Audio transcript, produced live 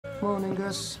Morning,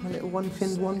 Gus, my little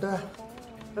one-finned wonder.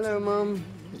 Hello, Mum.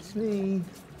 It's me.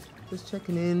 Just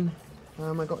checking in.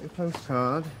 I got your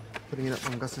postcard. Putting it up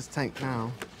on Gus's tank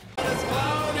now. It's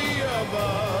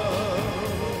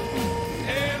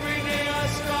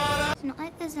not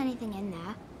like there's anything in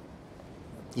there.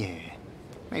 Yeah,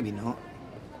 maybe not.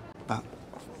 But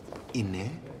in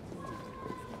there,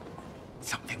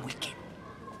 something wicked.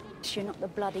 You're not the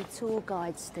bloody tour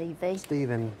guide, Stevie.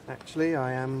 Stephen, actually,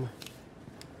 I am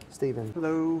Stephen.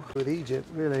 Hello. With Egypt,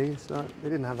 really. It's like, they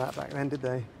didn't have that back then, did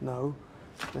they? No.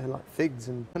 They had like figs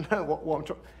and... No, what I'm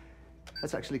trying...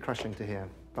 That's actually crushing to hear.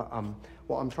 But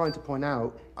what I'm trying to point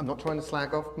out, I'm not trying to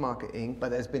slag off marketing,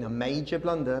 but there's been a major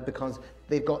blunder because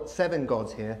they've got 7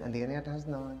 gods here and the Ennead has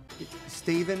 9.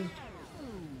 Stephen,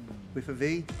 with a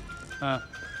V.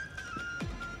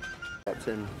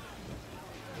 Captain.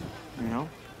 You know?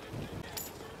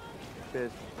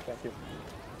 Cheers. Thank you.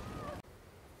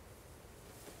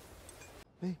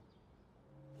 Me?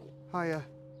 Hiya.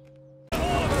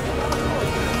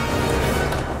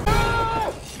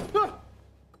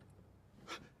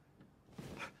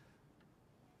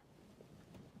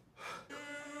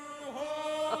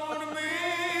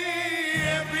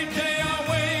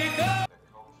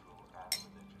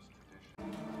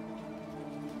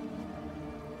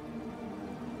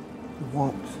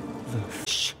 What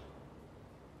the Shh.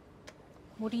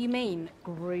 What do you mean,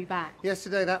 grew back?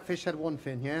 Yesterday, that fish had 1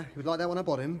 fin, yeah? You would like that when I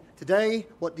bought him. Today,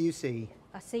 what do you see?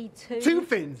 I see 2. 2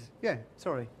 fins! Yeah,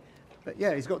 sorry. But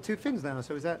yeah, he's got 2 fins now,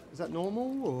 so is that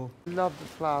normal, or? Love the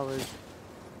flowers.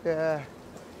 Yeah.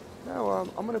 No,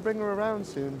 I'm gonna bring her around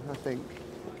soon, I think.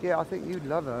 Yeah, I think you'd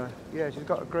love her. Yeah, she's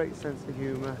got a great sense of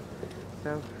humour.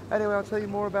 So, anyway, I'll tell you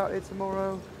more about it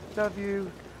tomorrow. Love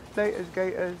you. Laters,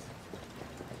 gators.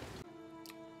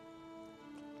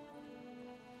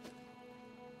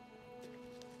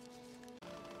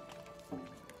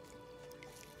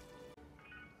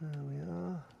 There we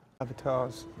are.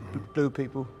 Avatars. Blue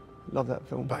people. Love that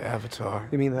film. By Avatar,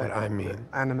 You mean that? what I mean.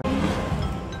 Anime.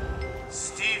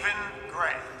 Stephen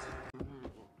Grant.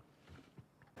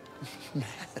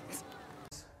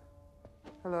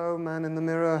 Hello, man in the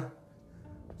mirror.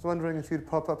 I was wondering if you'd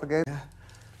pop up again.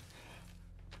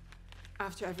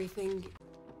 After everything.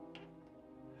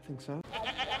 I think so.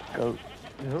 Go.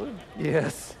 Really?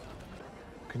 Yes.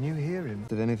 Can you hear him?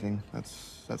 Did anything?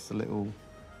 That's the little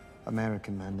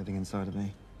American man living inside of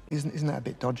me. Isn't that a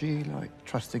bit dodgy? Like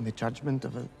trusting the judgment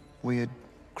of a weird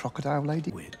crocodile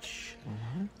lady? Which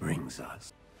brings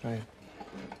us, Right.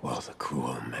 well, the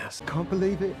cruel master. Can't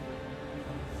believe it.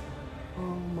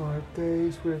 Oh my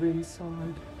days, we're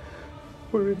inside.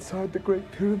 We're inside the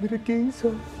Great Pyramid of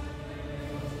Giza.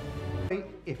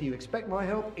 If you expect my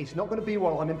help, it's not going to be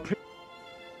while I'm in prison.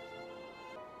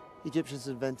 Egyptians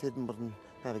invented modern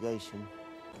navigation.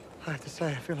 I have to say,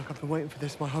 I feel like I've been waiting for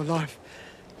this my whole life.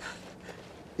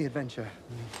 The adventure.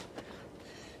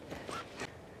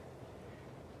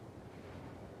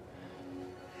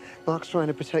 Mark's trying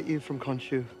to protect you from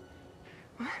Khonshu.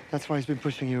 That's why he's been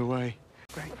pushing you away.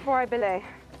 Great. Before I belay.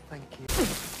 Thank you.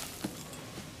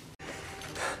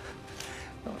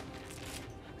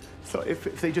 So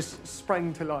if they just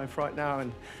sprang to life right now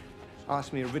and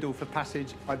asked me a riddle for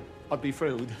passage, I'd be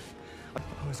thrilled. Oh,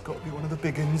 it's got to be one of the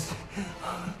big uns.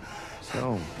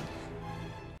 So,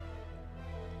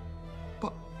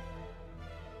 But...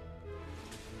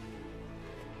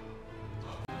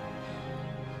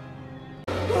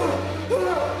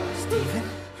 Stephen?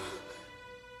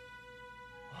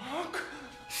 Mark?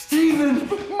 Stephen!